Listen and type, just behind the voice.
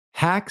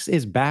Hacks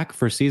is back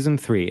for season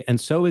 3,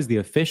 and so is the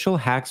official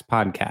Hacks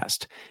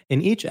podcast.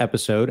 In each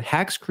episode,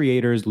 Hacks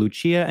creators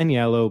Lucia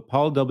Agnello,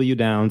 Paul W.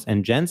 Downs,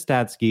 and Jen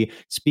Statsky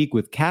speak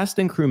with cast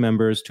and crew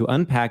members to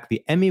unpack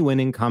the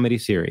Emmy-winning comedy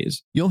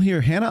series. You'll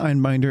hear Hannah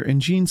Einbinder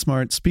and Gene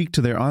Smart speak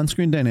to their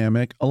on-screen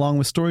dynamic, along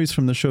with stories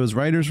from the show's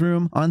writer's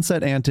room,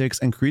 on-set antics,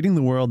 and creating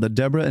the world that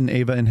Deborah and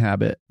Ava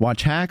inhabit.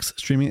 Watch Hacks,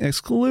 streaming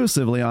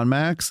exclusively on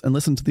Max, and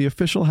listen to the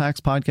official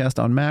Hacks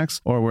podcast on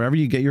Max or wherever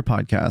you get your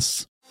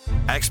podcasts.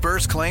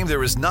 Experts claim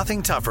there is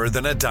nothing tougher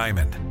than a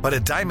diamond. But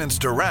at Diamonds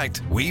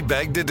Direct, we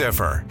beg to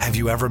differ. Have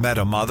you ever met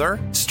a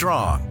mother?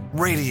 Strong,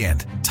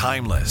 radiant,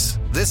 timeless.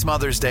 This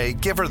Mother's Day,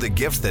 give her the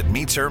gift that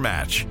meets her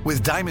match.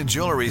 With diamond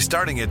jewelry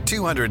starting at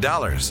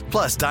 $200.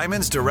 Plus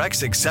Diamonds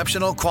Direct's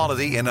exceptional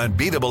quality and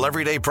unbeatable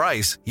everyday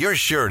price, you're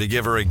sure to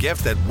give her a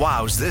gift that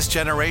wows this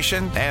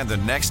generation and the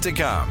next to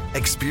come.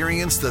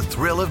 Experience the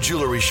thrill of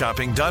jewelry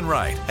shopping done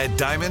right at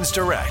Diamonds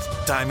Direct.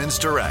 Diamonds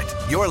Direct.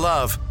 Your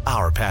love,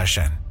 our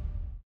passion.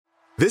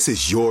 This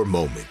is your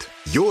moment,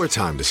 your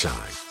time to shine,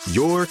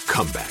 your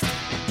comeback.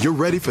 You're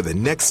ready for the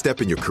next step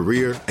in your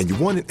career, and you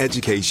want an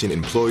education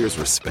employers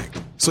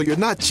respect. So you're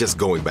not just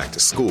going back to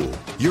school,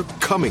 you're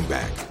coming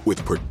back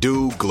with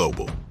Purdue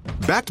Global.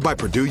 Backed by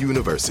Purdue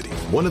University,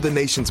 one of the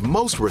nation's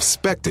most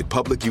respected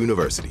public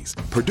universities,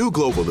 Purdue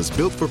Global is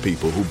built for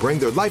people who bring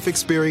their life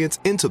experience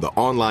into the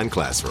online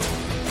classroom.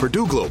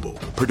 Purdue Global,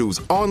 Purdue's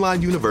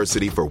online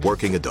university for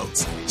working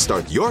adults.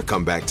 Start your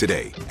comeback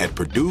today at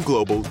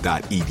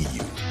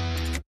purdueglobal.edu.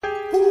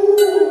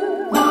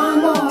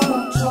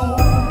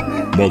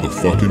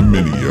 Motherfucking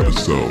mini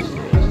episode.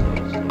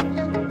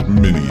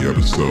 Mini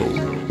episode.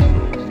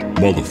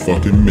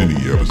 Motherfucking mini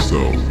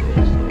episode.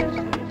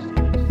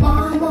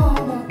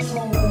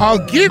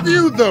 I'll give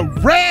you the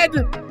red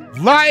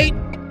light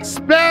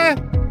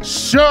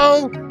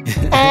special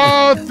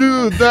all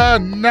through the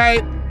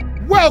night.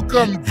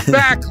 Welcome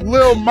back,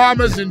 Lil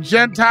Mamas and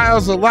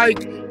Gentiles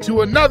alike,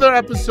 to another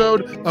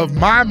episode of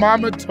My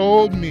Mama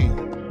Told Me.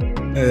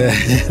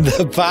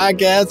 The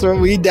podcast where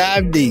we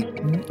dive deep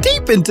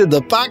into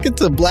the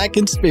pockets of black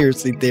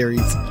conspiracy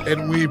theories.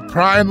 And we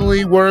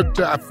finally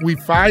worked, I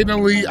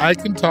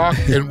can talk,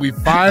 and we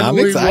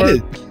finally I'm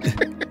excited.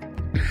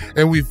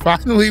 And we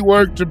finally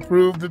worked to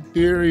prove the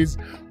theories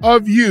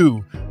of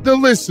you, the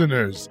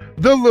listeners,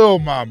 the Lil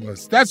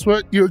Mamas. That's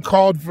what you're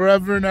called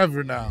forever and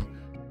ever now.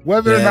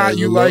 Whether or not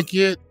you like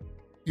it,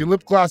 your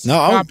lip gloss is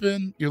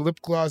popping, your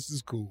lip gloss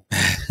is cool.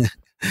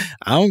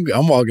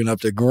 I'm walking up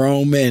to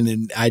grown men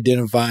and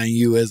identifying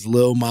you as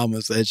Lil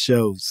Mamas at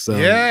shows. So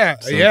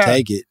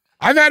take it.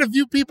 I've had a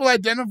few people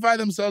identify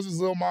themselves as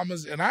Lil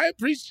Mamas, and I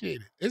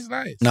appreciate it. It's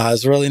nice. No,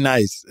 it's really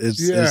nice.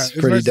 It's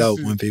pretty nice dope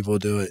when people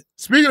do it.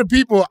 Speaking of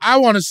people, I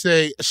want to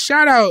say a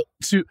shout out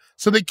to,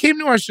 so they came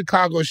to our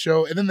Chicago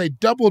show, and then they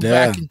doubled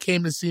back and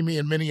came to see me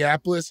in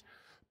Minneapolis.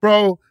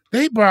 Bro,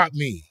 they brought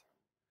me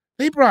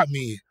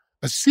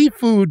a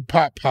seafood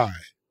pot pie.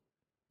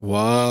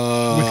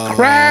 Wow. With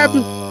crab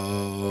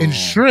and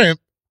shrimp,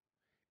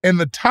 and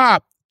the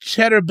top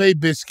Cheddar Bay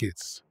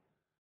biscuits.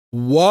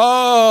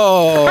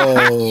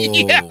 Whoa.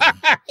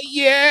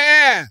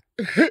 Yeah.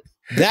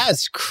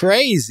 That's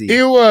crazy.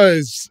 It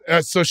was.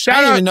 So shout out.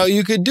 I didn't even know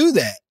you could do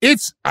that.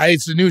 It's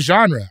a new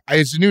genre.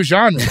 I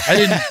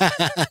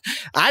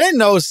didn't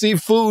know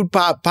seafood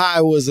pot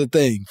pie was a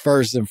thing,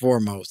 first and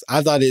foremost.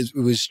 I thought it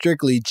was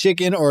strictly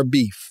chicken or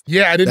beef.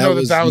 Yeah, I didn't know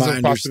that was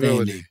a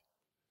possibility.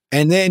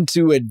 And then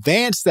to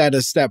advance that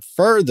a step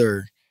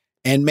further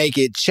and make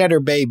it Cheddar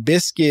Bay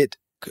biscuit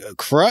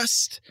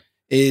crust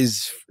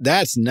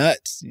that's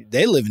nuts.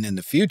 They living in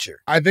the future.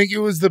 I think it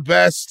was the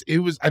best.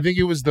 I think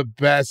it was the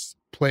best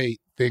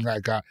plate thing I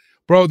got.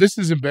 Bro, this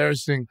is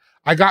embarrassing.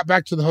 I got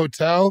back to the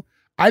hotel.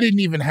 I didn't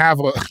even have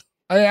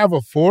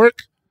a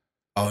fork.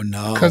 Oh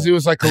no. Because it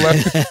was like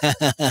 11.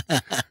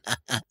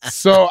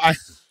 So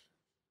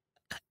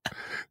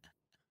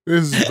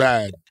this is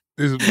bad.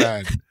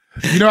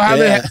 You know how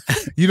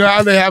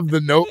they have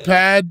the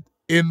notepad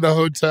in the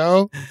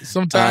hotel?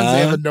 Sometimes they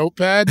have a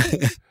notepad.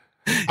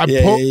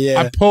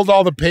 I pulled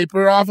all the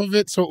paper off of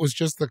it, so it was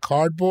just the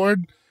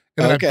cardboard,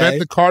 and I bent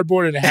the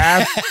cardboard in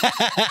half,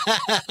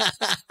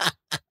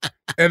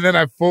 and then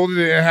I folded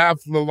it in half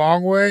the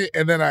long way,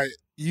 and then I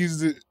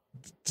used it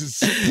to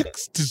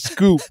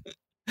scoop.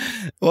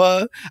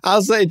 Well,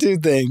 I'll say two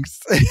things.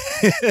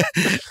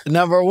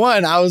 Number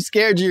one, I was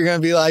scared you were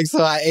going to be like,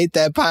 so I ate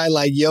that pie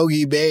like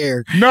Yogi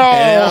Bear. No.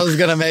 And that was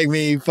going to make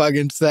me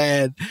fucking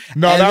sad.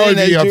 No, and that would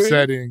be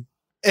upsetting.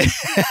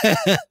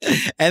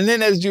 And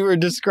then as you were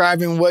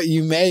describing what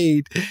you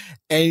made,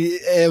 and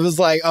it was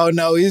like, oh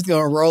no, he's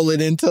going to roll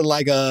it into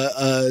like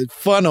a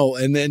funnel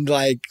and then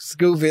like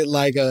scoop it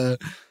like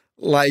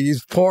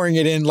he's pouring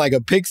it in like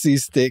a pixie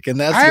stick. And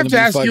that's I have to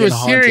ask you a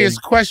haunting. Serious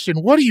question.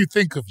 What do you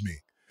think of me?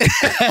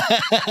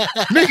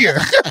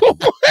 Nigga.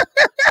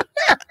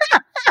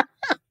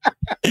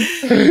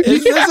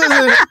 This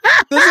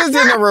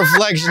isn't a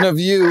reflection of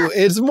you.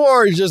 It's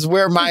more just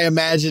where my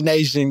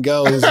imagination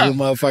goes when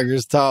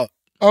motherfuckers talk.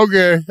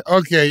 Okay,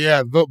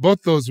 yeah.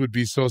 Both those would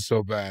be so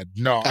bad.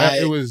 No,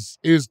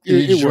 it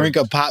drink worked.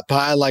 a pot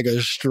pie like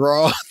a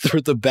straw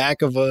through the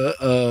back of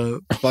a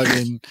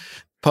fucking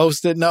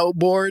Post-it note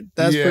board.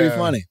 That's pretty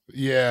funny.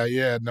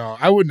 Yeah. No,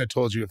 I wouldn't have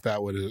told you if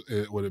that would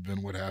have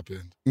been what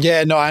happened.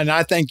 Yeah, no, and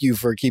I thank you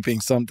for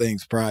keeping some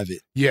things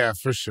private. Yeah,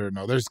 for sure.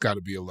 No, there's got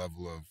to be a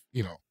level of,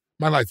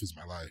 my life is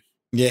my life.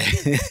 Yeah.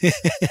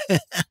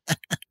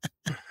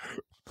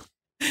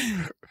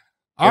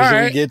 All right.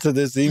 Should we get to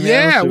this email?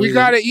 Yeah, we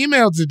got an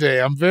email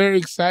today. I'm very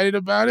excited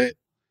about it.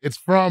 It's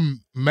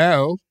from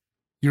Mel.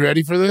 You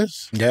ready for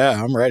this?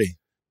 Yeah, I'm ready.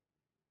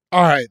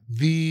 All right.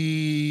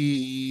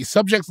 The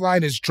subject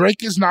line is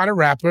Drake is not a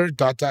rapper, ...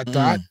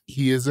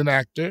 He is an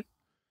actor.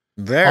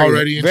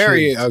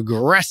 Very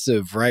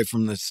aggressive right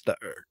from the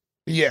start.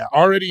 Yeah,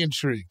 already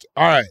intrigued.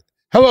 All right.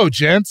 Hello,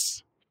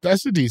 gents.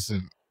 That's a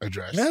decent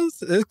address.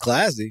 It's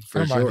classy,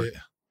 for sure.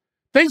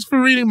 Thanks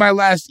for reading my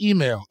last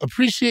email.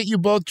 Appreciate you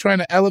both trying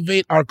to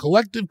elevate our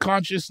collective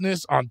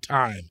consciousness on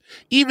time,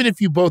 even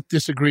if you both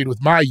disagreed with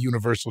my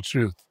universal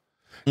truth.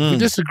 If you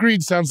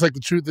disagreed, sounds like the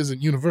truth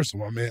isn't universal,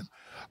 my man.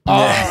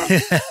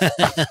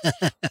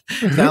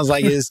 Sounds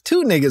like it's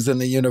two niggas in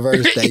the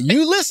universe that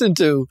you listen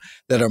to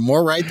that are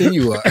more right than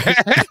you are.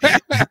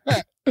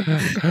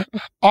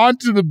 On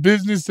to the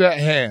business at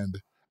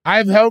hand.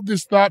 I've held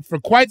this thought for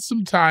quite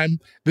some time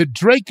that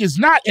Drake is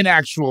not an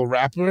actual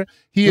rapper.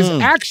 He is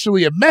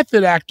actually a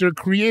method actor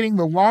creating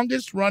the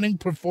longest running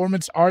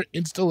performance art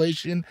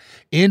installation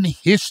in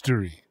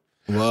history.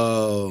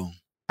 Whoa.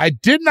 I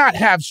did not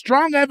have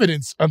strong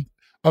evidence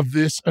of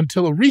this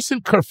until a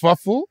recent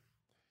kerfuffle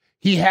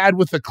he had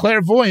with a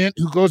clairvoyant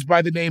who goes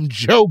by the name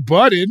Joe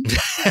Budden.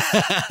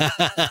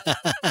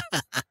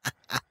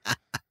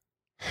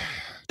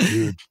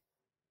 Dude.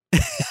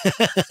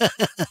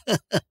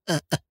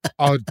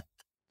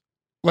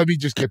 Let me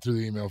just get through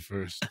the email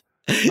first.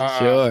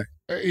 Sure.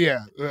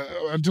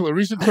 Until a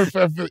recent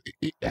kerfuffle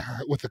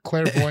with a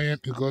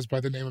clairvoyant who goes by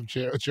the name of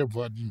Joe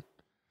Budden.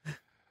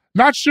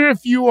 Not sure if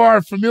you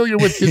are familiar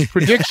with his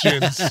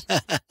predictions.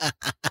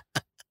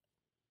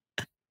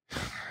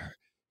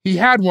 He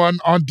had one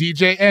on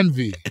DJ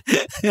Envy.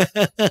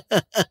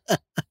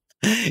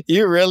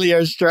 You really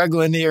are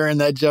struggling here in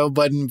that Joe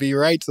Budden be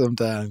right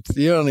sometimes.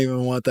 You don't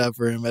even want that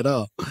for him at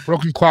all.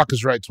 Broken clock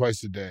is right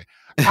twice a day.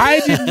 I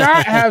did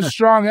not have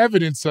strong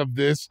evidence of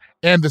this,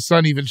 and the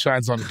sun even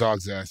shines on a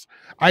dog's ass.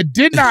 I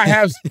did not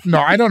have...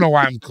 No, I don't know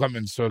why I'm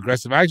coming so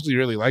aggressive. I actually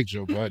really like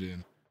Joe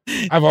Budden.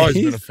 I've always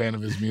been a fan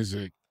of his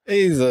music.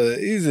 He's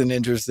an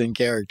interesting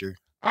character.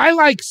 I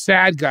like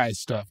sad guy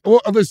stuff.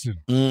 Well, listen.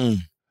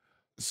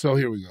 So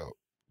here we go.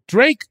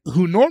 Drake,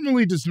 who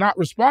normally does not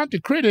respond to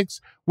critics,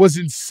 was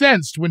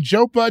incensed when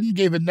Joe Budden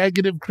gave a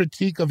negative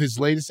critique of his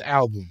latest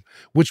album,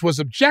 which was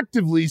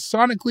objectively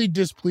sonically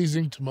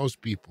displeasing to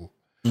most people.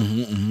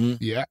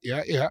 Yeah.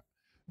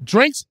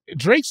 Drake's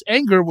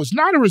anger was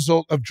not a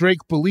result of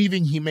Drake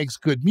believing he makes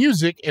good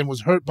music and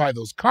was hurt by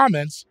those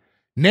comments.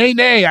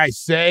 Nay, I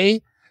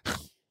say.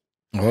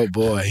 Oh,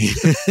 boy.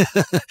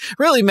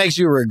 Really makes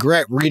you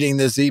regret reading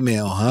this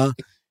email, huh?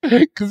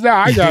 Because now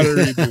I got to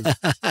read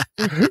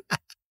this.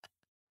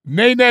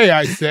 Nay,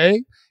 I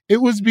say.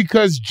 It was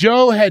because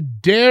Joe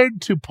had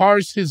dared to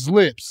parse his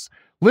lips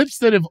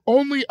that have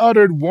only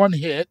uttered one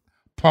hit,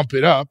 Pump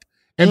It Up,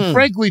 and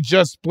frankly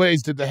just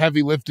Blaze did the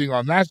heavy lifting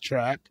on that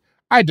track.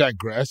 I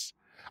digress.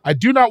 I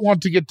do not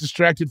want to get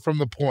distracted from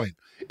the point.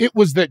 It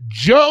was that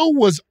Joe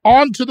was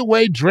onto the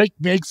way Drake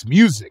makes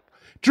music.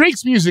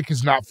 Drake's music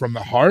is not from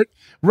the heart.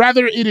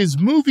 Rather, it is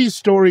movie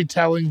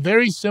storytelling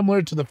very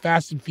similar to the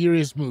Fast and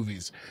Furious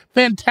movies.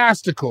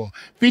 Fantastical,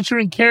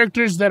 featuring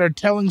characters that are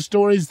telling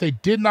stories they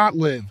did not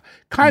live,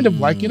 kind of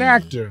like an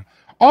actor.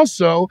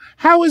 Also,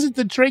 how is it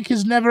that Drake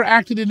has never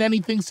acted in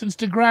anything since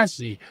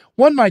Degrassi?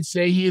 One might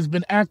say he has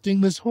been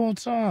acting this whole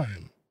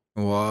time.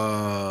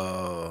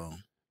 Whoa.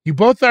 You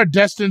both are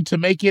destined to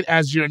make it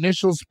as your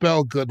initials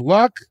spell good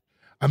luck.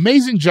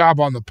 Amazing job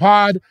on the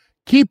pod.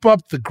 Keep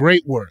up the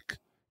great work.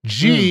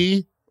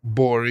 G,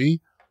 Bori,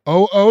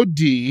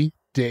 OOD,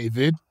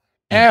 David,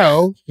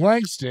 L,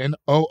 Langston,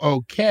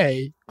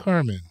 OOK,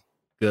 Kerman.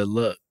 Good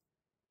luck.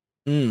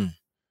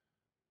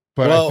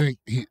 But I think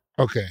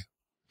okay.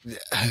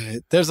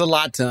 There's a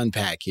lot to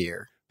unpack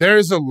here. There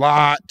is a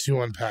lot to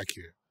unpack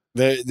here.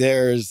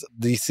 There's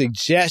the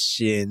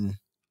suggestion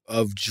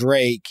of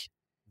Drake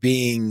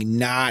being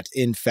not,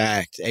 in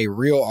fact, a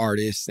real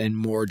artist and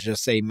more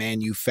just a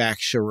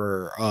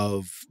manufacturer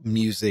of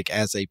music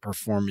as a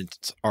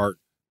performance art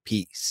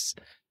piece.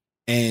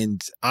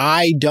 And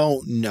I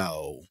don't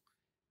know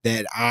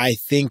that I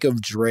think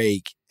of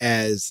Drake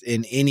as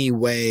in any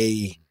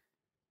way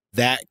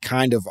that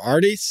kind of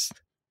artist.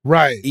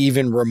 Right.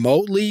 Even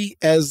remotely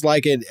as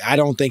like I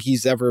don't think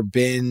he's ever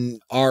been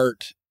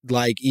art,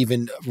 like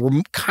even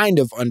kind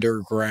of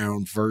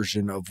underground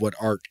version of what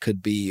art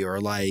could be, or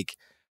like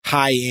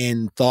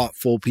high-end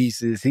thoughtful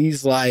pieces.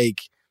 He's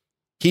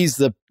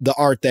the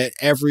art that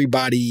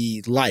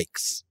everybody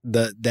likes,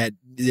 that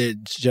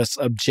it's just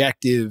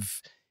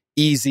objective,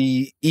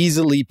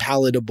 easily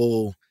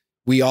palatable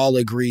we all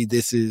agree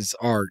this is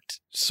art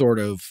sort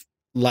of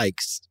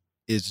likes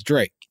is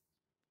Drake.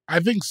 I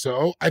think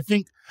so. I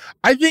think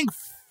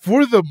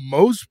for the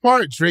most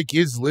part, Drake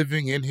is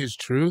living in his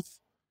truth.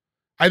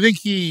 I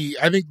think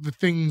the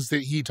things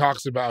that he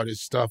talks about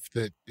is stuff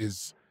that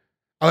is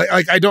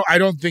like I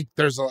don't think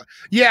there's a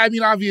yeah, I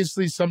mean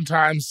obviously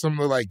sometimes some of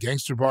the like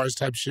gangster bars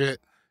type shit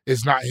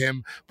is not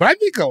him, but I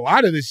think a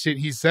lot of the shit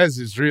he says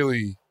is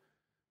really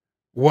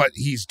what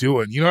he's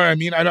doing. You know what I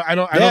mean? I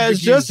don't think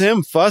it's just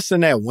him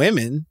fussing at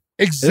women.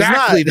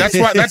 Exactly. That's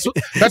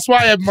why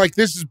I'm like,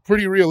 this is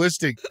pretty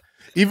realistic.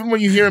 Even when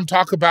you hear him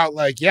talk about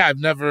like, yeah, I've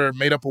never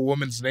made up a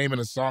woman's name in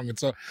a song. And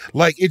so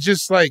like, it's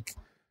just like,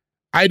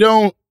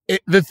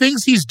 the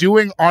things he's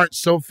doing aren't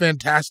so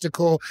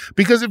fantastical,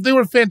 because if they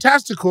were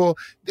fantastical,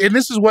 and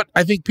this is what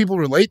I think people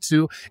relate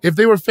to, if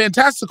they were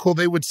fantastical,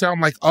 they would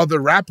sound like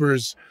other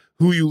rappers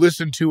who you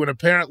listen to and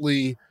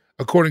apparently,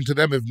 according to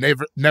them, have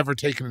never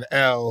taken an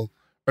L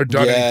or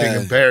done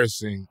anything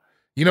embarrassing.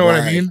 You know what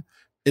I mean?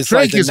 It's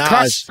Drake like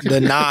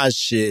the Nas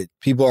shit.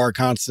 People are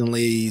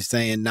constantly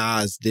saying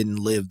Nas didn't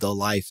live the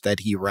life that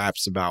he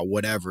raps about,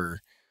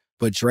 whatever.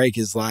 But Drake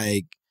is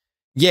like,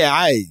 yeah,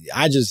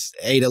 I just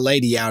ate a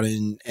lady out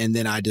and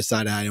then I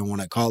decided I didn't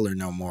want to call her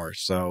no more.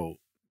 So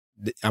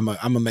I'm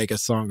gonna make a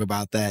song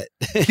about that.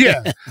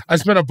 Yeah, I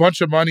spent a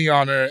bunch of money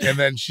on her and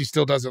then she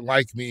still doesn't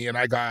like me and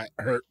I got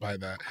hurt by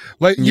that.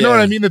 Like, you know what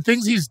I mean? The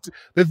things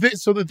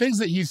the things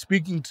that he's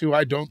speaking to,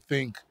 I don't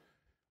think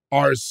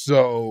are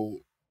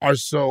so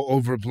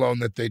overblown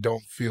that they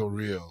don't feel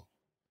real.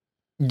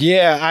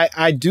 Yeah,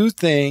 I do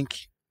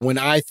think when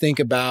I think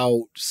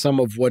about some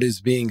of what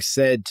is being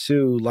said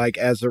too, like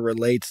as it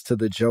relates to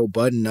the Joe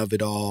Budden of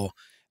it all,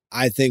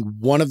 I think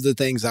one of the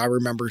things I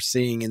remember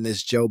seeing in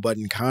this Joe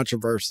Budden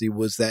controversy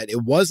was that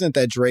it wasn't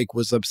that Drake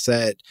was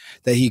upset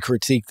that he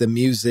critiqued the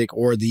music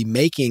or the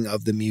making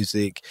of the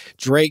music.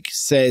 Drake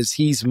says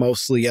he's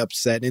mostly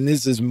upset, and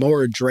this is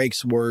more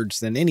Drake's words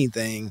than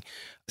anything,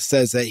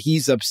 says that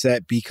he's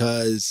upset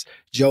because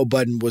Joe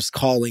Budden was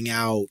calling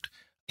out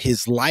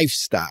his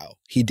lifestyle.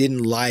 He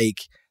didn't like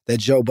that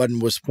Joe Budden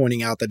was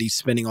pointing out that he's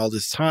spending all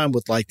this time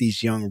with like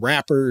these young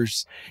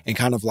rappers and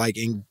kind of like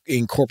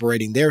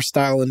incorporating their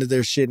style into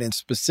their shit. And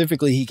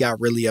specifically, he got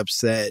really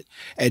upset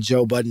at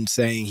Joe Budden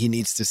saying he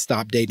needs to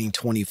stop dating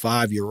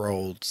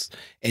 25-year-olds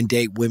and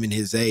date women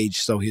his age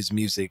so his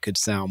music could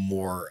sound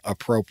more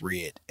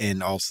appropriate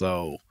and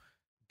also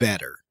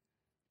better.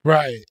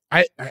 Right.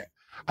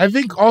 I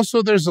think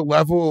also there's a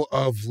level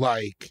of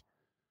like,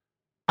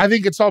 I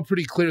think it's all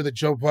pretty clear that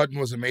Joe Budden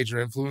was a major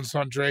influence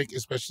on Drake,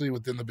 especially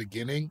within the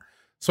beginning.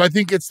 So I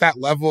think it's that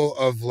level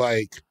of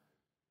like,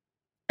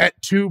 at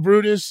two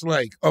Brutus,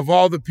 like of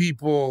all the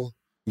people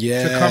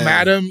to come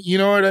at him, you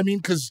know what I mean?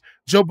 Because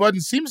Joe Budden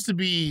seems to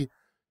be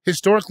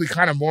historically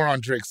kind of more on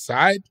Drake's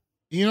side,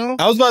 you know?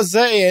 I was about to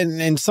say,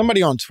 and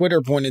somebody on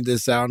Twitter pointed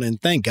this out,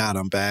 and thank God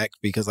I'm back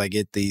because I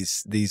get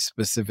these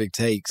specific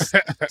takes.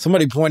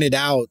 Somebody pointed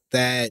out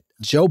that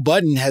Joe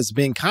Budden has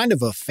been kind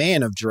of a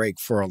fan of Drake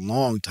for a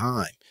long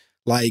time.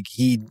 Like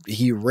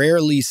he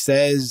rarely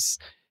says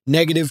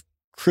negative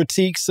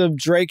critiques of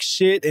Drake's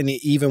shit, and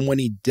even when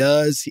he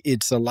does,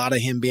 it's a lot of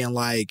him being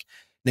like,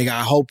 nigga,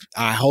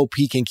 I hope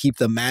he can keep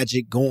the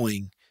magic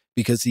going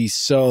because he's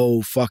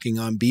so fucking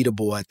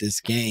unbeatable at this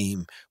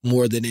game,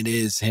 more than it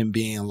is him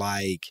being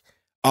like,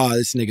 oh,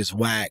 this nigga's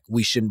whack,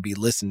 we shouldn't be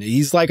listening.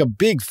 He's like a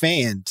big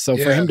fan. So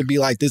for him to be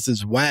like, this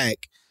is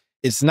whack,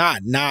 it's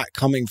not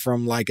coming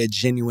from like a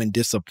genuine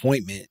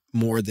disappointment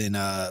more than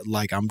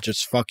like I'm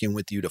just fucking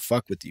with you to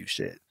fuck with you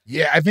shit.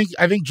 Yeah, I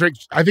think Drake,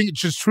 I think it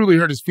just truly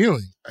hurt his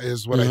feeling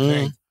is what I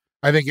think.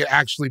 I think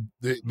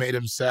it made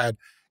him sad.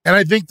 And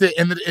I think that,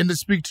 and to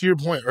speak to your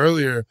point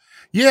earlier,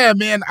 yeah,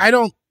 man, I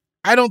don't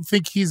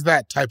think he's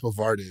that type of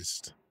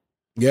artist.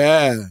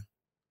 Yeah.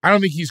 I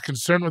don't think he's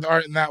concerned with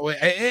art in that way.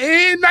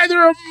 And neither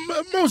are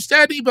most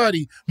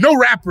anybody. No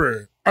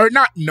rapper, or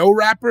not no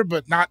rapper,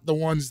 but not the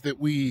ones that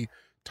we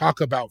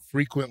talk about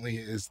frequently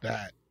is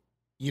that.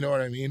 You know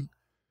what I mean?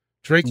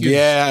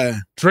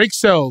 Drake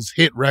sells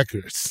hit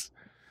records.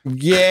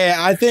 Yeah,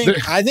 I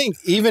think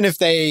even if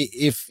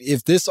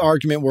this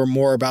argument were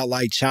more about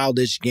like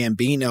Childish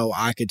Gambino,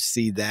 I could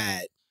see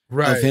that.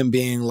 Right. Of him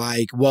being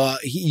like, well,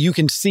 you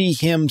can see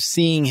him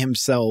seeing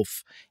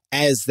himself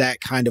as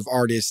that kind of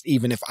artist,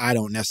 even if I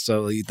don't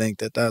necessarily think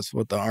that that's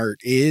what the art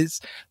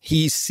is.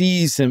 He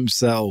sees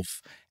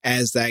himself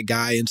as that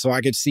guy. And so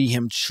I could see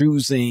him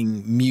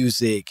choosing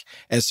music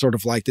as sort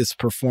of like this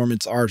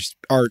performance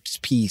arts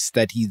piece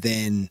that he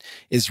then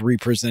is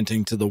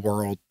representing to the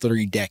world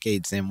 3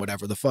 decades in,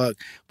 whatever the fuck.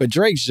 But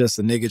Drake's just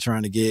a nigga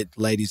trying to get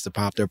ladies to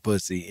pop their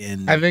pussy.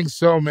 And I think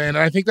so, man.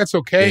 I think that's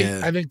okay.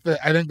 Yeah. I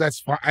think that's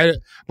fine.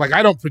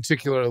 I don't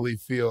particularly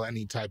feel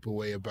any type of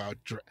way about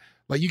Drake.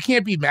 Like, you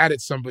can't be mad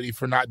at somebody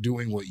for not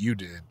doing what you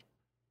did.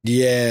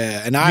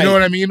 Yeah, and you know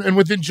what I mean? And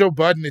within Joe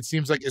Budden, it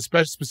seems like,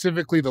 especially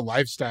specifically the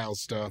lifestyle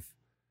stuff,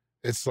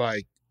 it's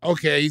like,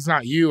 okay, he's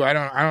not you. I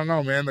don't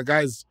know, man. The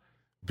guy's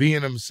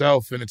being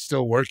himself and it's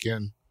still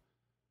working.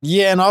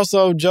 Yeah, and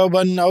also Joe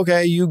Budden,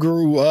 okay, you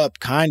grew up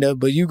kind of,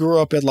 but you grew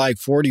up at like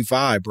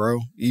 45, bro.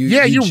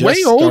 You're way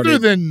older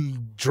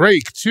than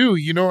Drake too,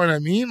 you know what I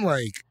mean?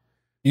 Like,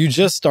 you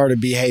just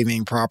started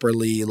behaving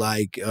properly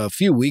like a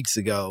few weeks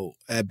ago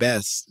at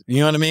best. You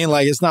know what I mean?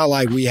 Like, it's not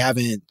like we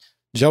haven't,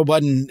 Joe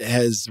Budden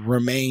has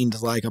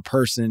remained like a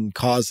person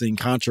causing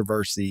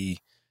controversy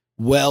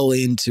well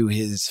into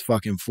his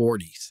fucking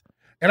 40s.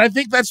 And I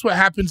think that's what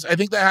happens. I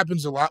think that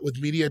happens a lot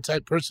with media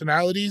type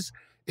personalities.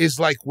 Is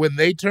like when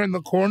they turn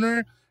the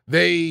corner,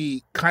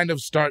 they kind of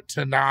start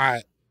to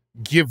not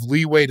give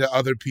leeway to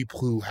other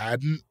people who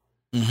hadn't.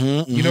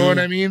 You know what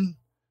I mean?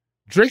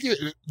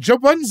 Joe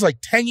Budden's like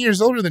 10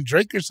 years older than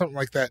Drake or something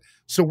like that.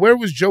 So where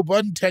was Joe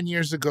Budden 10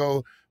 years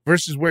ago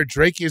versus where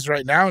Drake is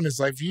right now in his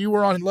life? You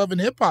were on Love and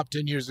Hip Hop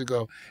 10 years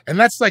ago. And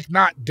that's like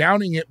not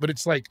downing it, but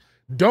it's like,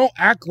 don't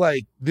act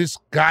like this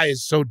guy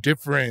is so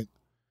different.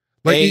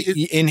 Like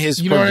in his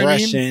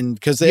progression,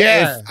 because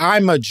if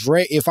I'm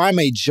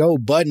a Joe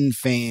Budden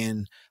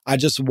fan, I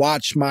just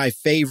watch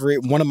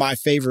one of my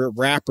favorite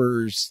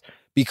rappers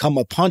become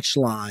a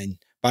punchline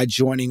by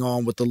joining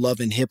on with the Love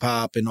and Hip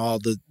Hop and all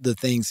the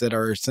things that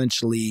are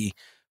essentially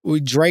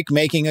Drake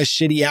making a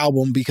shitty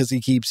album because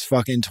he keeps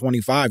fucking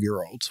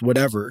 25-year-olds,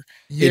 whatever.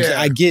 Yeah.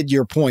 I get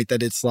your point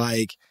that it's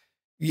like,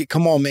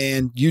 come on,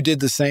 man, you did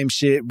the same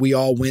shit. We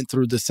all went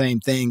through the same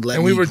thing.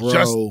 Let me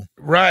grow.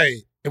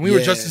 And we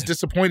were just as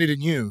disappointed in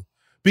you.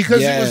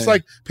 Because it was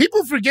like,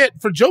 people forget,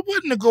 for Joe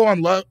Budden to go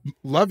on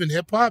Love and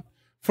Hip Hop,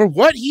 for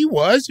what he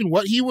was and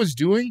what he was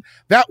doing,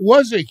 that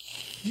was a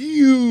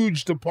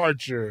huge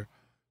departure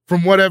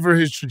from whatever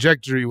his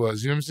trajectory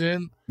was. You know what I'm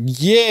saying?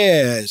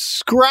 Yeah.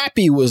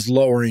 Scrappy was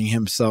lowering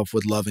himself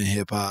with Love and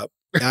Hip Hop.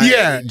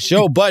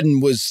 Joe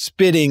Budden was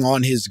spitting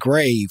on his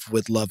grave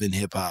with Love and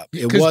Hip Hop.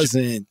 It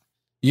wasn't,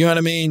 you know what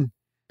I mean?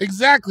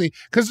 Exactly.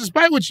 Because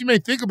despite what you may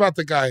think about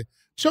the guy,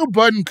 Joe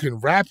Budden can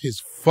rap his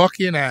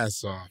fucking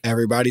ass off.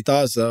 Everybody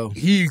thought so.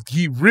 He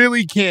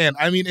really can.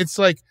 I mean, it's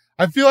like,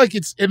 I feel like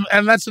it's,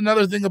 and that's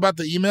another thing about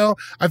the email.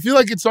 I feel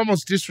like it's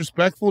almost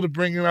disrespectful to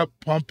bring up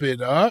Pump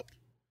It Up,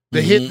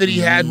 the hit that he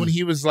had when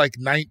he was like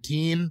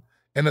 19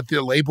 and that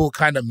the label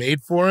kind of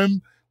made for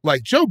him.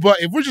 Like Joe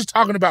Budden, if we're just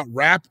talking about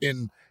rap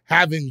and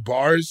having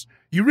bars,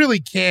 you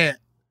really can't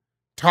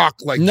talk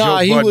like Joe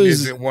Budden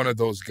isn't one of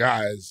those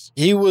guys.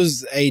 He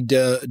was a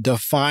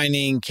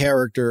defining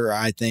character,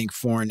 I think,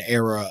 for an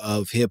era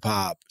of hip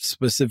hop,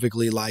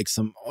 specifically like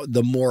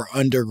the more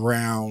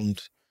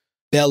underground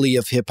belly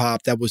of hip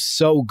hop that was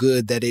so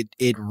good that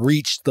it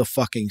reached the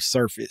fucking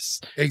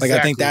surface. Exactly. Like,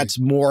 I think that's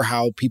more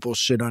how people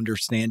should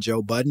understand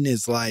Joe Budden,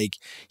 is like,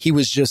 he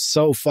was just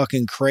so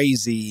fucking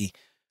crazy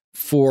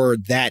for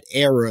that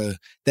era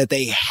that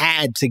they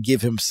had to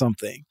give him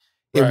something.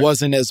 It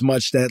wasn't as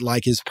much that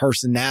like his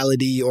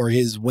personality or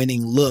his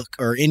winning look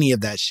or any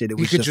of that shit. It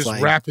was just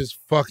like, rap his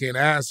fucking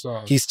ass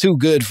off. He's too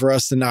good for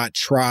us to not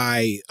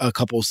try a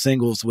couple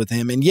singles with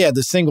him. And yeah,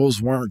 the singles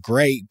weren't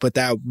great, but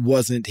that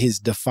wasn't his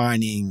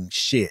defining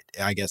shit,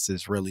 I guess,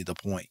 is really the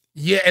point.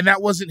 Yeah, and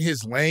that wasn't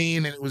his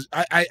lane. And it was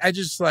I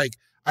just like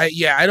I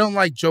don't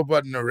like Joe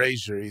Budden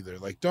Erasure either.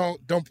 Like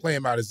don't play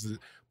him out as the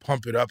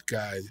Pump It Up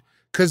guy.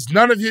 Because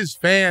none of his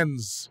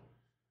fans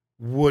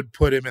would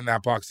put him in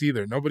that box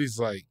either. Nobody's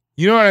like,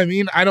 you know what I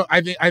mean?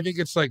 I think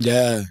it's like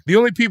the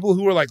only people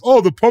who are like,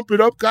 oh, the Pump It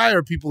Up guy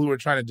are people who are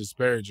trying to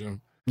disparage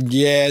him.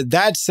 Yeah,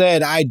 that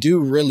said, I do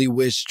really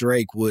wish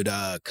Drake would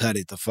cut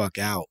it the fuck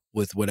out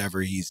with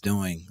whatever he's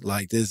doing.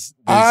 Like this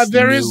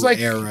there new is like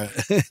era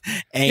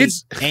ain't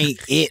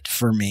it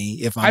for me,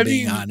 if I'm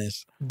being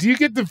honest. Do you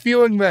get the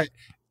feeling that,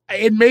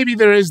 and maybe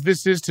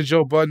this is to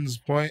Joe Budden's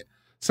point,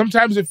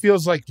 sometimes it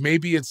feels like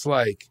maybe it's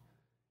like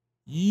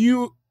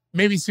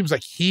maybe it seems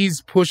like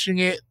he's pushing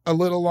it a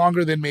little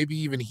longer than maybe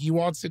even he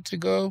wants it to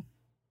go?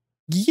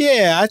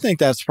 Yeah, I think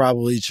that's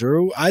probably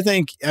true. I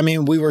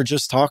mean, we were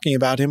just talking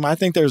about him. I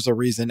think there's a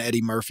reason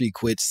Eddie Murphy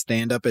quit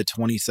stand-up at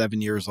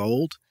 27 years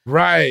old.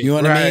 Right. You know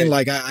what I mean?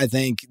 Like, I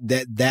think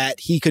that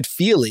he could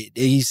feel it.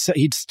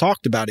 He's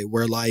talked about it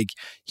where, like,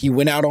 he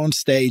went out on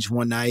stage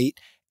one night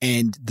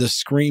and the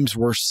screams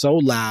were so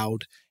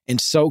loud and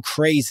so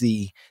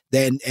crazy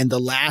and the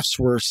laughs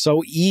were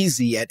so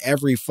easy at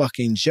every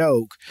fucking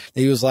joke that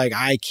he was like,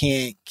 I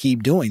can't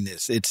keep doing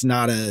this.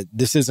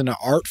 This isn't an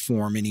art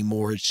form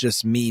anymore. It's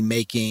just me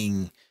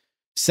making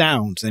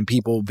sounds and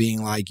people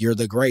being like, you're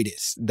the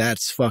greatest.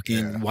 That's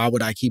fucking, why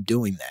would I keep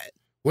doing that?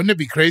 Wouldn't it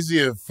be crazy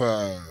if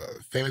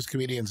famous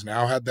comedians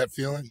now had that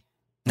feeling?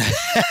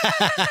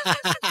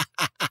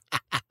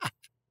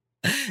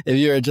 If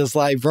you're just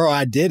like, bro,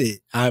 I did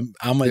it. I'm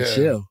a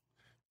chill.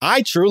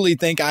 I truly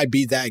think I'd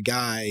be that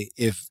guy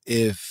if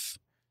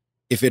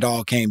it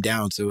all came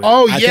down to it.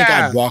 Oh, I think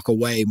I'd walk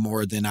away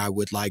more than I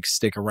would like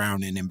stick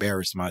around and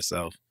embarrass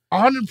myself.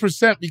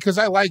 100%, because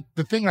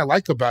the thing I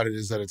like about it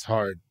is that it's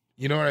hard.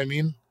 You know what I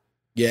mean?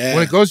 Yeah.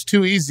 When it goes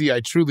too easy, I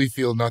truly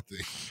feel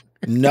nothing.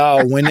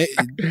 No, when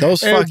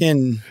those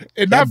fucking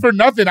and not for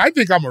nothing, I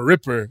think I'm a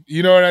ripper.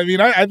 You know what I mean?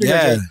 I think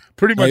I can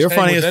pretty much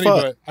hang with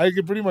anybody. I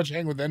can pretty much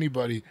hang with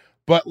anybody.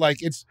 But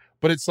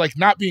it's like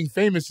not being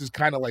famous is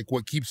kind of like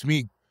what keeps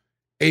me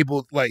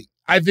able, like,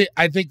 I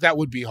think that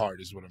would be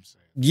hard is what I'm saying.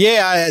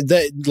 Yeah,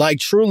 like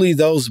truly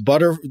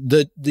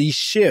the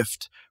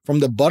shift from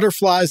the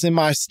butterflies in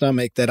my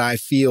stomach that I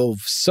feel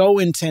so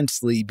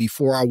intensely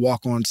before I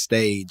walk on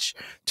stage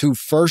to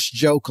first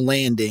joke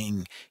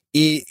landing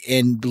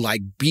and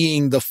like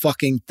being the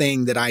fucking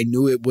thing that I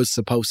knew it was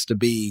supposed to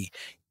be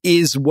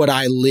is what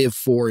I live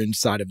for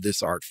inside of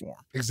this art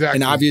form. Exactly.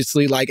 And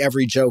obviously, like,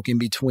 every joke in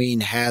between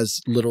has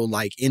little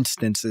like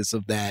instances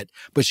of that,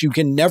 but you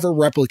can never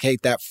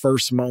replicate that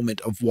first moment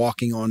of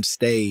walking on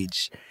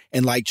stage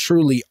and like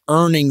truly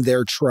earning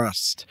their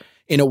trust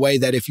in a way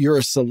that if you're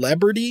a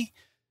celebrity,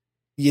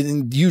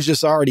 you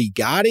just already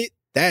got it.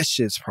 That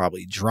shit's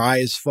probably dry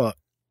as fuck.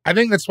 I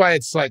think that's why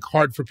it's like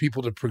hard for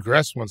people to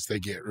progress once they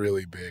get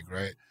really big,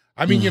 right?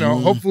 I mean, you know,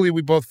 hopefully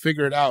we both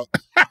figure it out.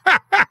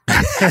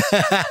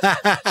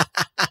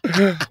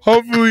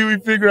 Hopefully we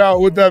figure out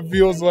what that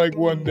feels like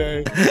one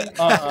day.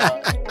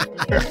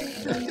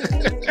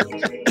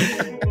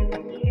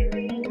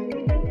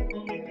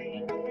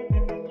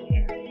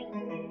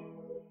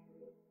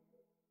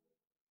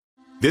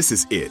 This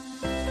is it.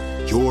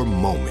 Your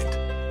moment.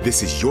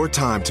 This is your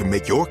time to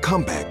make your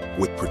comeback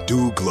with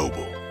Purdue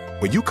Global.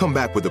 When you come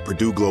back with a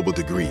Purdue Global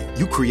degree,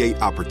 you create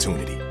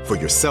opportunity for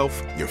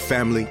yourself, your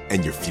family,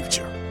 and your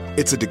future.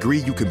 It's a degree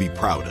you can be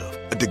proud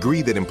of, a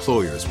degree that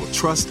employers will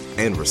trust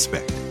and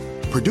respect.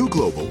 Purdue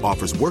Global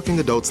offers working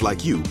adults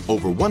like you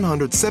over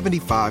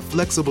 175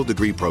 flexible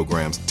degree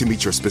programs to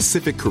meet your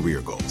specific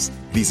career goals.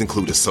 These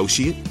include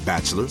associate,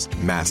 bachelor's,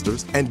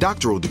 master's, and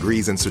doctoral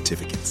degrees and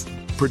certificates.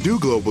 Purdue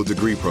Global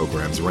degree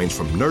programs range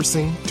from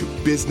nursing to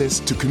business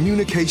to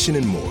communication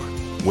and more.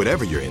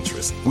 Whatever your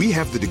interest, we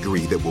have the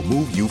degree that will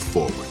move you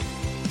forward.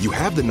 You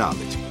have the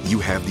knowledge, you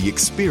have the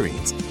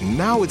experience.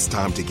 Now it's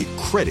time to get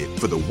credit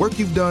for the work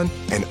you've done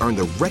and earn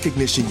the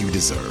recognition you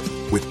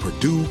deserve with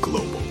Purdue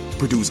Global,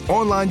 Purdue's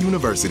online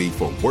university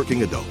for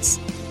working adults.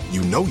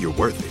 You know you're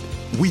worth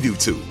it. We do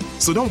too.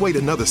 So don't wait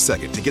another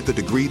second to get the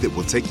degree that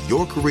will take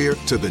your career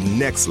to the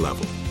next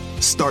level.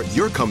 Start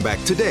your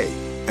comeback today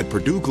at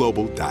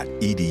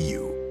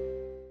purdueglobal.edu.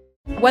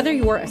 Whether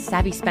you're a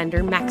savvy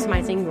spender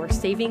maximizing your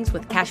savings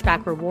with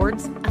cashback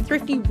rewards, a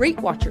thrifty rate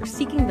watcher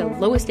seeking the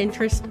lowest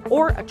interest,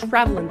 or a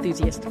travel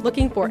enthusiast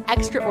looking for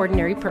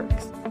extraordinary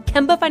perks,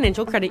 Kemba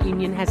Financial Credit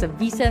Union has a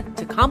visa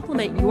to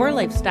complement your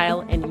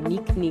lifestyle and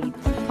unique needs.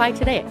 Apply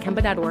today at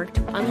Kemba.org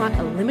to unlock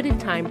a limited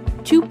time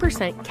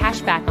 2%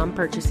 cash back on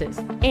purchases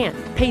and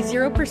pay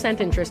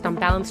 0% interest on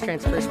balance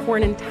transfers for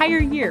an entire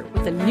year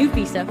with a new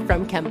visa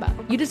from Kemba.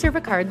 You deserve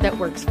a card that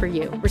works for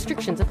you.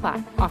 Restrictions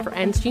apply. Offer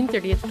ends June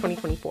 30th,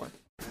 2024.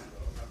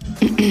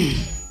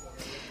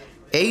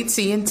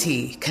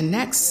 AT&T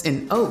connects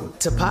an ode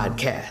to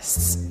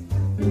podcasts.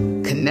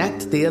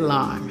 Connect the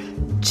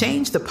alarm.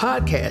 Change the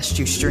podcast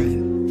you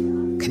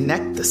stream.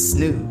 Connect the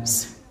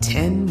snooze.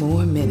 10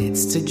 more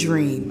minutes to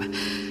dream.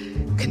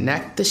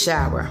 Connect the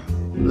shower.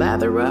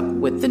 Lather up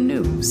with the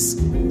news.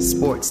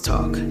 Sports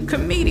talk,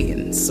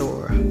 comedians,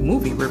 or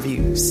movie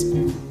reviews.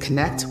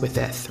 Connect with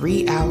that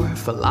 3-hour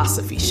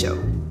philosophy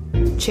show.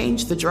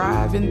 Change the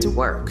drive into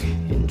work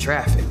in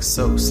traffic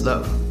so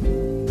slow.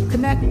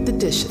 Connect the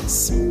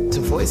dishes to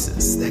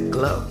voices that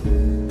glow.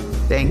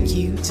 Thank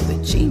you to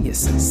the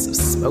geniuses of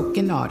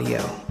spoken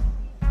audio.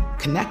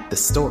 Connect the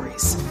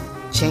stories.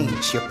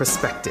 Change your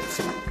perspective.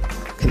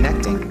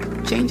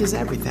 Connecting changes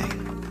everything.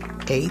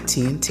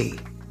 AT&T.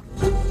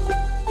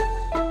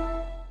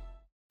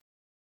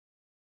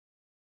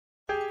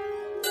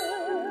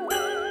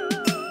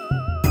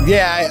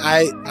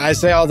 Yeah, I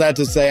say all that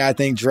to say I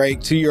think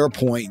Drake, to your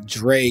point,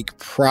 Drake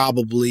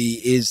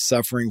probably is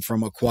suffering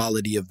from a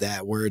quality of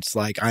that where it's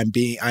like I'm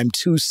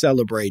too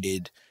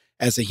celebrated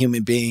as a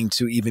human being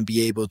to even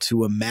be able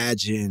to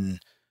imagine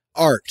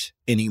art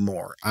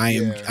anymore. I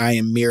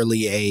am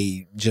merely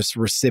a just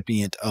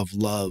recipient of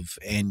love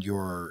and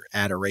your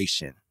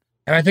adoration.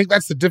 And I think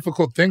that's the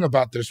difficult thing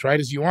about this, right?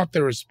 Is you want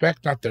their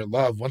respect, not their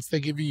love. Once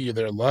they give you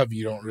their love,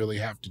 you don't really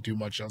have to do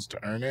much else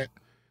to earn it.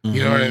 Mm-hmm.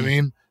 You know what I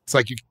mean? It's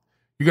like you're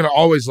going to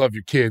always love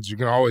your kids. You're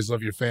going to always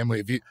love your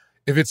family.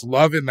 If it's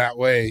love in that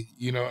way,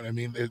 you know what I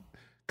mean? It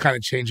kind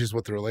of changes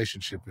what the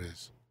relationship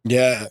is.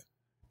 Yeah.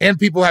 And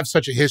people have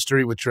such a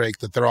history with Drake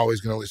that they're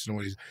always going to listen to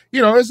what he's,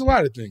 there's a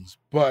lot of things.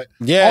 But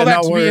all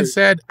that being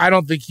said, I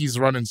don't think he's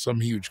running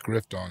some huge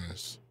grift on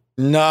us.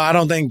 No, I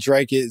don't think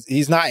Drake is.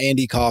 He's not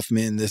Andy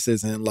Kaufman. This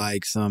isn't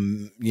like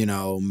some,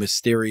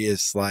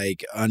 mysterious,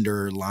 like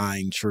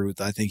underlying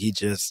truth. I think he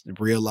just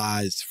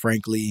realized,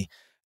 frankly,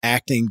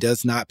 acting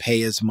does not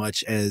pay as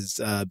much as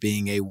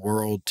being a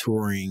world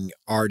touring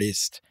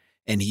artist.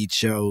 And he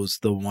chose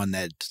the one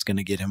that's going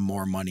to get him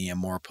more money and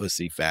more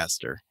pussy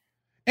faster.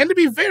 And to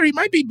be fair,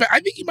 I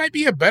think he might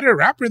be a better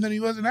rapper than he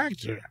was an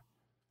actor.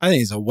 I think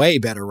he's a way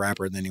better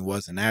rapper than he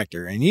was an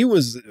actor. And he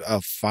was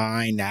a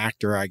fine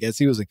actor. I guess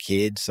he was a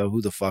kid, so who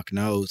the fuck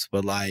knows?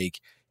 But like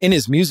in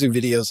his music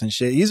videos and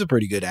shit, he's a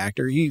pretty good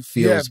actor. He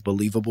feels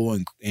believable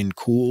and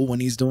cool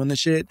when he's doing the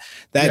shit.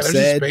 That there's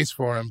said, a space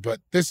for him,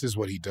 but this is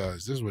what he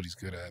does. This is what he's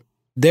good at.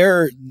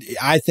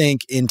 I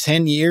think in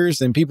 10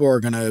 years, and people are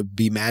going to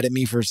be mad at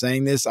me for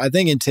saying this, I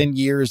think in 10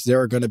 years,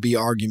 there are going to be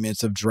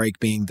arguments of Drake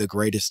being the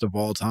greatest of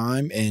all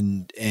time.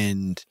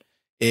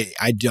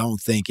 I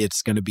don't think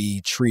it's going to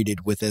be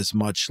treated with as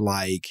much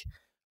like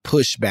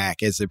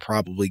pushback as it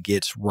probably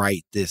gets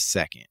right this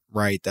second,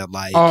 right? That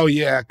like, oh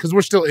yeah, because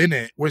we're still in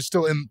it. We're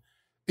still in,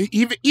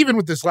 even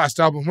with this last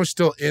album, we're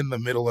still in the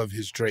middle of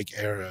his Drake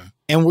era.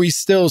 And we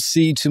still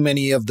see too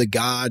many of the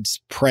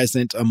gods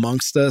present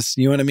amongst us.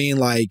 You know what I mean?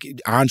 Like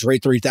Andre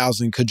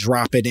 3000 could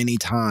drop at any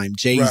time.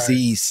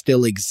 Jay-Z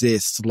still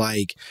exists.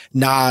 Like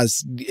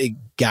Nas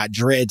got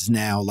dreads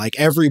now. Like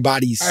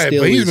everybody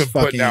still is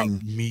fucking putting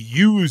out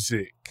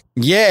music.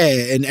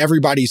 Yeah, and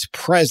everybody's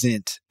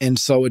present. And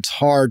so it's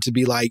hard to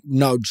be like,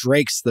 no,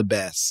 Drake's the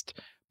best.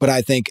 But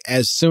I think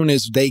as soon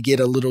as they get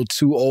a little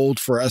too old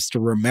for us to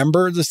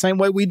remember the same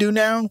way we do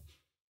now,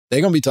 they're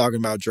going to be talking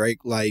about Drake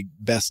like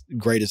best,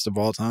 greatest of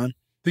all time.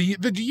 The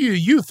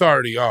youth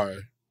already are.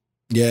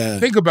 Yeah.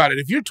 Think about it.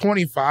 If you're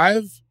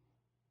 25,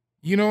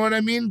 you know what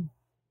I mean?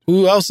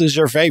 Who else is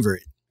your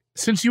favorite?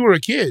 Since you were a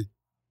kid.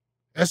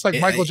 That's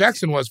like Michael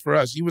Jackson was for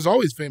us. He was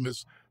always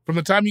famous from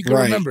the time you can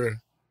remember.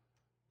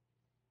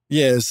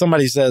 Yeah,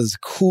 somebody says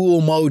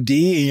Cool Mo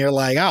D, and you're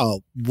like,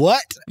 oh,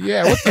 what?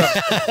 Yeah, what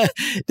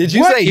the? Did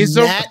you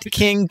say Nat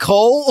King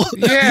Cole?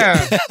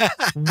 Yeah.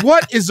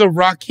 What is a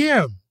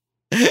Rakim?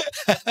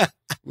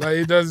 Like,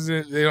 it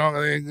doesn't, they don't,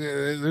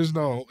 there's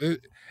no,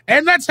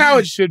 and that's how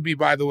it should be,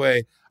 by the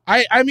way.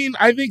 I mean,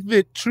 I think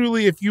that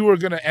truly, if you were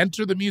going to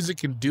enter the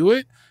music and do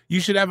it, you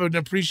should have an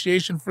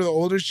appreciation for the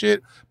older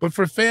shit. But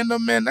for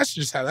fandom, man, that's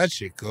just how that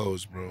shit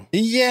goes, bro.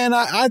 Yeah, and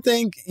I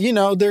think, you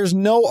know, there's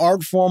no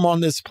art form on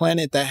this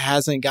planet that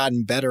hasn't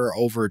gotten better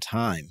over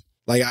time.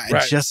 Like,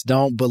 I just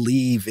don't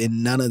believe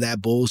in none of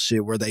that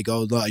bullshit where they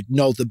go, like,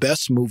 no, the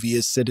best movie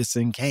is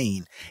Citizen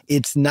Kane.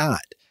 It's not.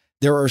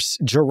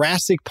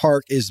 Jurassic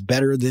Park is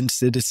better than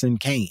Citizen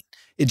Kane.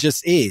 It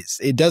just is.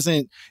 It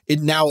doesn't.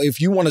 Now,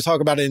 if you want to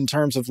talk about it in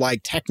terms of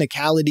like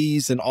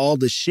technicalities and all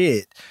the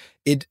shit,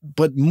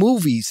 but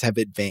movies have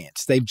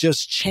advanced. They've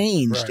just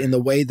changed in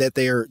the way that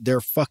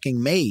they're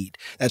fucking made.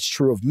 That's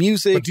true of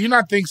music. But do you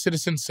not think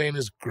Citizen Kane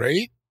is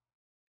great?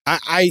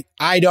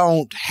 I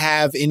don't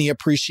have any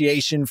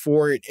appreciation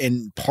for it,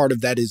 and part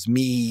of that is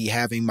me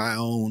having my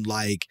own,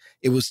 like,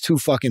 it was too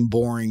fucking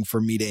boring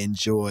for me to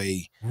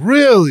enjoy.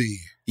 Really?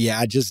 Yeah,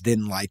 I just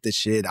didn't like the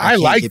shit. I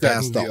can't like get that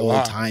past movie the a lot.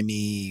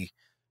 old-timey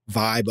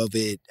vibe of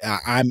it.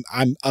 I'm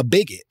a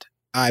bigot.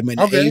 I'm an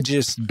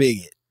ageist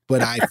bigot,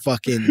 but I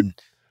fucking...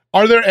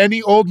 Are there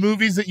any old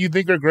movies that you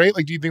think are great?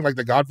 Like, do you think like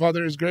The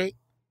Godfather is great?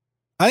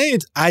 I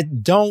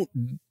don't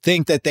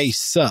think that they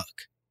suck.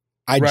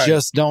 I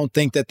just don't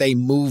think that they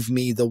move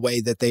me the way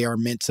that they are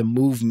meant to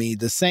move me.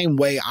 The same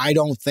way I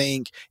don't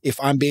think, if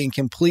I'm being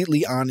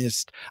completely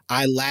honest,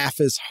 I laugh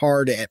as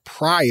hard at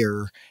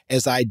Pryor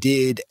as I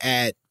did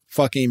at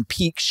fucking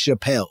peak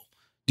Chappelle.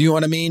 Do you know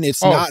what I mean?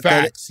 It's not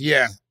facts.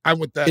 Yeah, I'm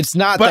with that. It's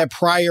not that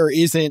Pryor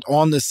isn't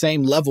on the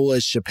same level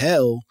as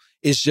Chappelle.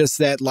 It's just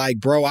that, like,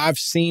 bro, I've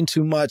seen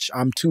too much.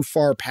 I'm too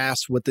far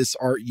past what this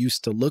art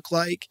used to look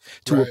like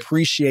to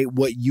appreciate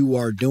what you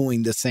are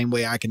doing the same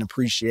way I can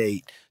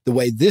appreciate the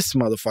way this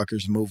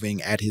motherfucker's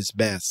moving at his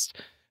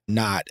best,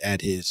 not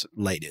at his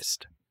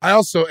latest. I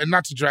also, and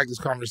not to drag this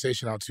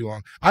conversation out too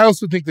long, I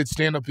also think that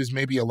stand-up is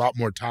maybe a lot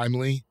more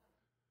timely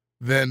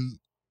than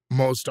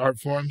most art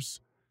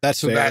forms. That's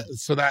fair.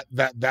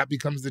 That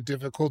becomes the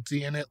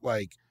difficulty in it.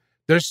 Like,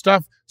 there's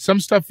some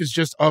stuff is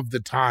just of the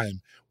time.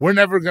 We're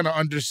never going to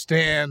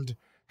understand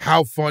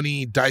how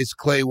funny Dice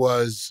Clay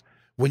was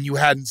when you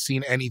hadn't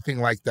seen anything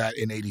like that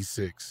in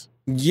 86.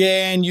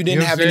 Yeah, and you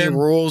didn't have any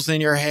rules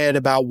in your head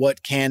about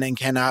what can and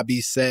cannot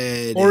be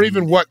said. Or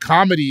even what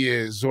comedy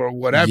is or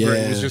whatever.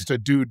 Yeah. It was just a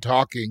dude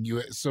talking.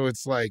 So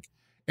it's like,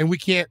 and we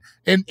can't,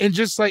 and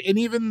just like, and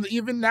even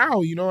now,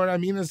 you know what I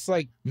mean? It's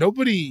like,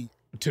 nobody,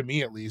 to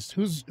me at least,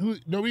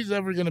 nobody's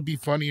ever going to be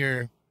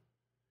funnier.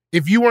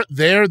 If you weren't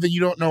there, then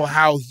you don't know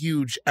how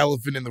huge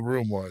Elephant in the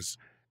Room was.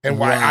 And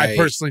why I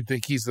personally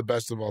think he's the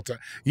best of all time.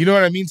 You know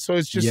what I mean? So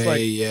it's just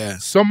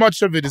so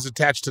much of it is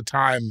attached to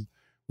time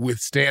with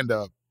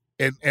stand-up.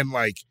 And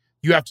like,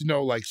 you have to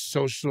know, like,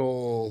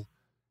 social,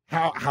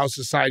 how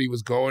society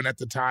was going at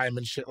the time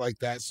and shit like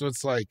that. So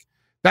it's like,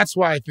 that's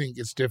why I think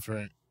it's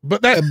different.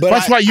 But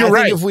that's why you're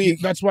right.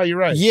 That's why you're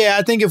right. Yeah,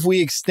 I think if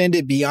we extend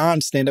it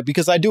beyond stand-up,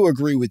 because I do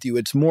agree with you,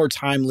 it's more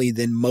timely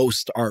than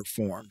most art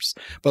forms.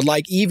 But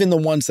like, even the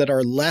ones that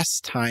are less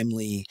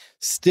timely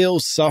still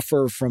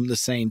suffer from the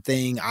same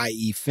thing,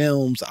 i.e.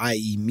 films,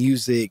 i.e.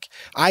 music,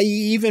 i.e.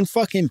 even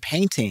fucking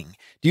painting.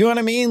 Do you know what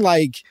I mean?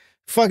 Like,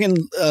 fucking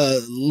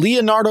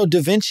Leonardo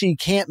da Vinci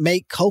can't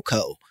make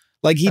Coco.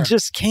 Like, he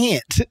just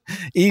can't.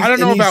 I don't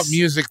know about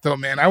music, though,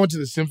 man. I went to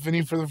the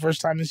symphony for the first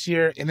time this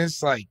year, and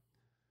it's like,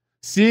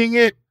 seeing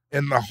it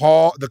in the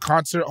hall, the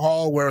concert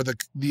hall, where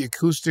the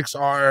acoustics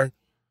are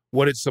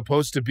what it's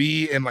supposed to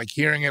be, and like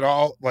hearing it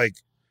all, like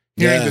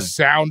hearing the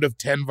sound of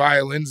 10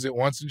 violins at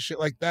once and shit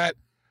like that,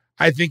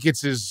 I think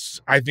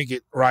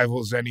it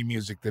rivals any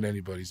music that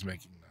anybody's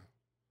making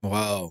now.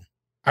 Wow.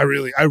 I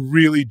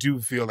really do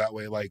feel that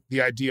way. Like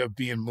the idea of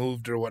being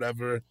moved or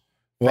whatever.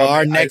 Well,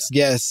 our next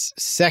guest,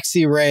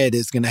 Sexy Red,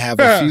 is going to have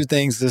a few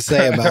things to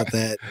say about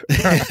that.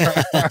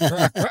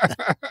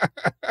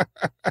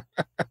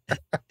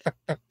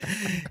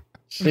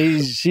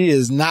 She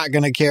is not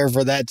going to care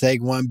for that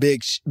take one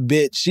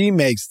bit. She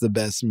makes the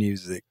best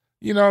music.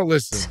 You know,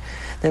 listen.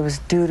 There was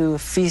doo-doo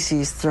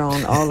feces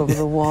thrown all over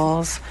the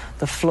walls,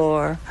 the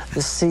floor,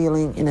 the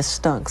ceiling, and it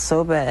stunk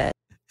so bad.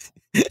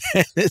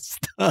 It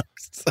stunk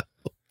so.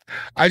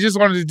 I just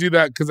wanted to do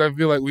that because I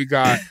feel like we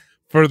got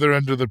further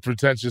into the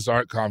pretentious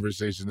art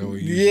conversation than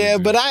we usually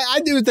do. But I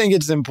do think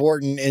it's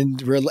important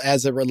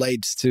as it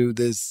relates to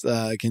this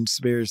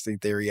conspiracy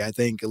theory. I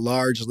think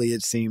largely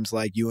it seems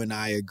like you and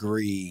I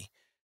agree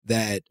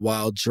that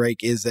while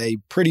Drake is a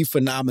pretty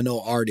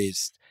phenomenal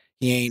artist,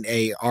 he ain't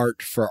a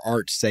art for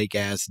art's sake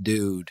ass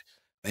dude,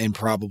 and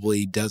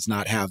probably does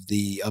not have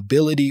the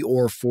ability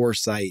or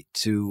foresight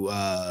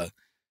to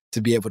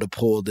be able to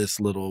pull this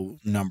little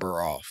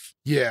number off.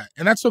 Yeah,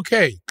 and that's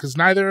okay, because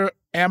neither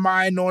am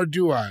I nor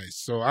do I.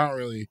 So I don't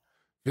really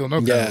feel no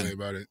kind of way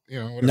about it.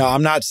 No,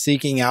 I'm not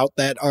seeking out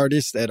that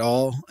artist at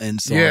all.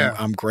 And so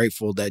I'm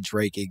grateful that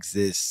Drake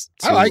exists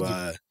to, I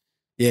like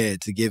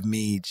it. To give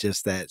me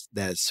just that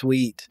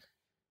sweet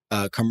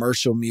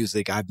commercial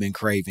music I've been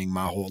craving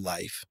my whole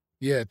life.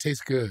 Yeah, it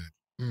tastes good.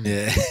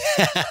 Yeah.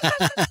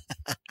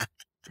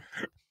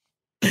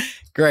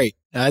 Great.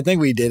 I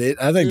think we did it.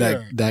 I think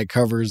that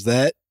covers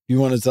that. You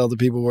want to tell the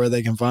people where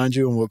they can find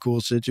you and what cool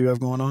shit you have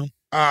going on?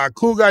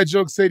 Cool Guy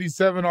Jokes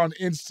 87 on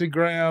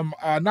Instagram.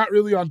 Not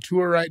really on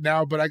tour right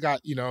now, but I got,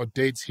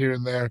 dates here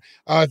and there.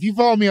 If you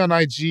follow me on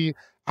IG,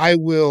 I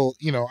will,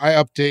 I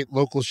update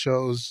local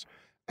shows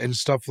and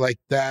stuff like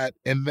that.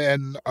 And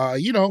then,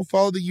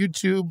 follow the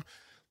YouTube,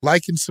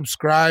 like and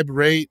subscribe,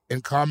 rate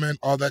and comment.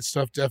 All that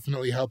stuff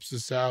definitely helps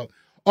us out.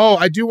 Oh,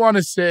 I do want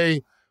to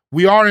say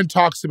we are in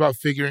talks about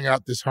figuring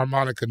out this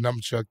harmonica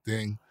nunchuck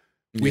thing.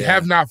 We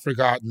have not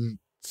forgotten.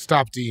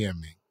 Stop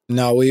DMing.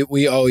 No,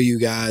 we owe you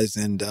guys,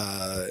 and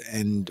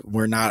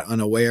we're not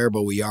unaware,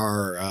 but we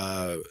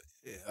are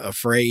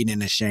afraid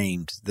and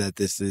ashamed that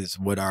this is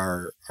what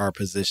our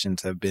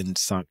positions have been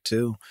sunk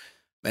to.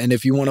 And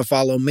if you want to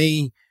follow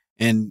me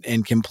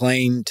and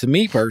complain to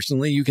me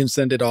personally, you can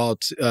send it all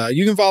to,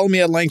 you can follow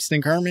me at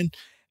Langston Kerman.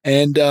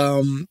 And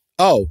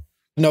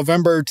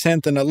November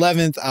 10th and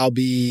 11th, I'll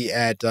be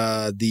at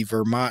the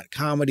Vermont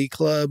Comedy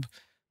Club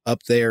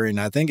up there, and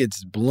I think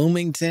it's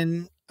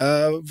Bloomington,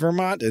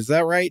 Vermont. Is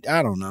that right?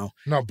 I don't know.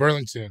 No,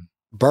 Burlington.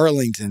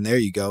 There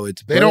you go.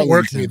 They don't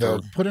work me though.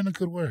 Put in a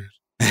good word.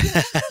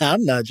 I'll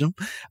nudge them.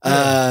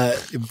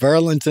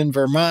 Burlington,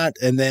 Vermont,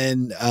 and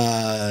then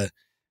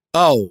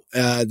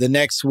the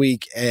next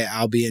week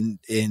I'll be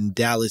in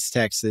Dallas,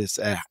 Texas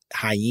at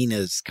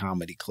Hyenas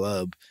Comedy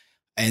Club.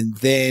 And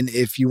then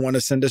if you want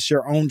to send us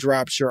your own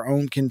drops, your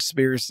own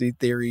conspiracy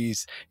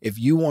theories, if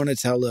you want to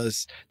tell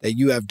us that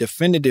you have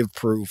definitive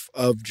proof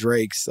of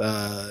Drake's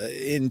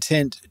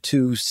intent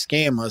to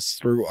scam us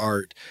through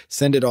art,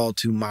 send it all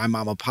to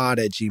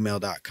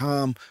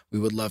mymamapod@gmail.com. We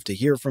would love to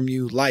hear from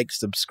you. Like,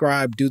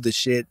 subscribe, do the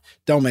shit.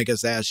 Don't make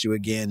us ask you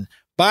again.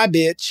 Bye,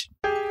 bitch.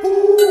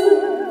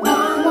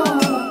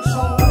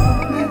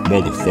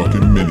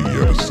 Motherfucking mini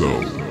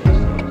episode.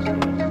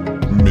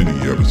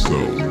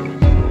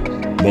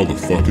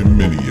 Motherfucking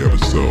mini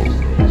episode.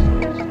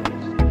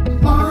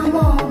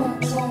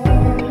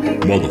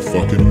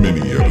 Motherfucking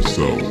mini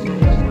episode.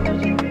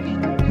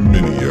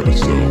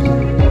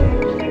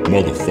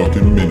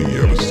 Motherfucking mini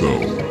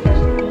episode.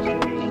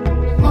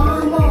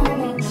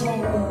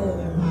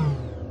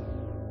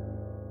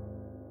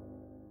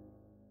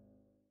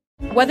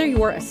 Whether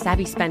you're a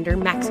savvy spender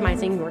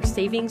maximizing your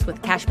savings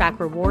with cashback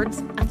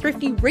rewards, a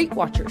thrifty rate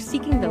watcher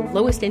seeking the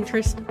lowest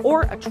interest,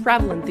 or a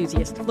travel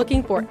enthusiast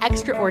looking for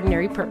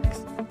extraordinary perks,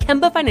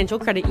 Kemba Financial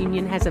Credit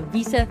Union has a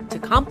visa to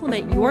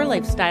complement your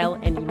lifestyle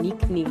and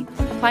unique needs.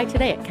 Apply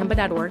today at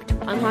Kemba.org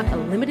to unlock a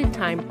limited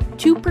time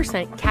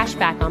 2% cash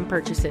back on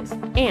purchases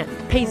and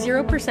pay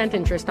 0%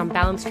 interest on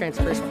balance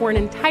transfers for an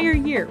entire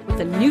year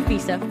with a new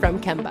visa from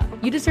Kemba.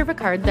 You deserve a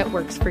card that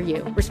works for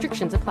you.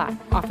 Restrictions apply.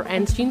 Offer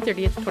ends June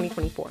 30th,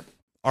 2024.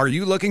 Are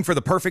you looking for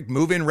the perfect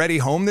move-in ready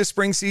home this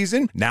spring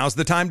season? Now's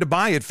the time to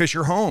buy at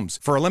Fisher Homes.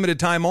 For a limited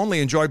time only,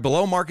 enjoy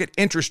below-market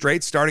interest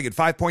rates starting at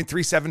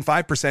 5.375%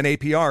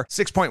 APR,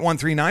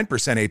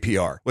 6.139%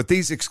 APR. With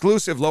these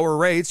exclusive lower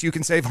rates, you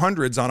can save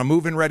hundreds on a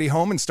move-in ready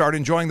home and start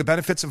enjoying the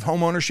benefits of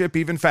home ownership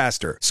even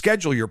faster.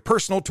 Schedule your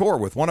personal tour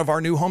with one of our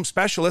new home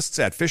specialists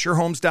at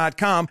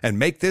FisherHomes.com and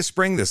make this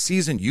spring the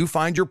season you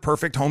find your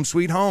perfect home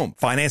sweet home.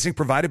 Financing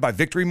provided by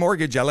Victory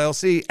Mortgage,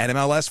 LLC,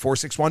 NMLS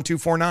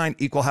 461249,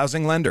 Equal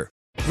Housing Lender.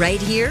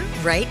 Right here,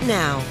 right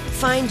now.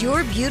 Find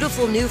your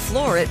beautiful new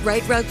floor at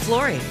Right Rug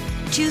Flooring.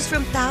 Choose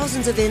from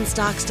thousands of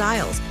in-stock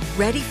styles,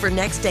 ready for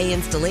next day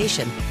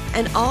installation,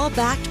 and all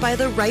backed by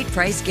the right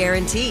price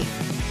guarantee.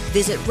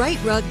 Visit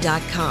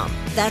rightrug.com.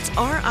 That's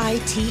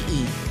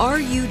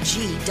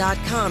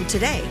RITERUG.com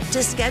today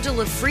to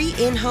schedule a free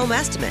in-home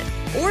estimate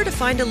or to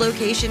find a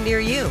location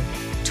near you.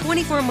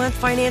 24-month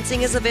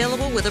financing is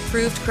available with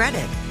approved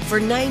credit. For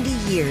 90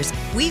 years,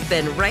 we've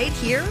been right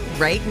here,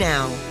 right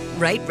now.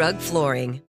 Right Rug Flooring.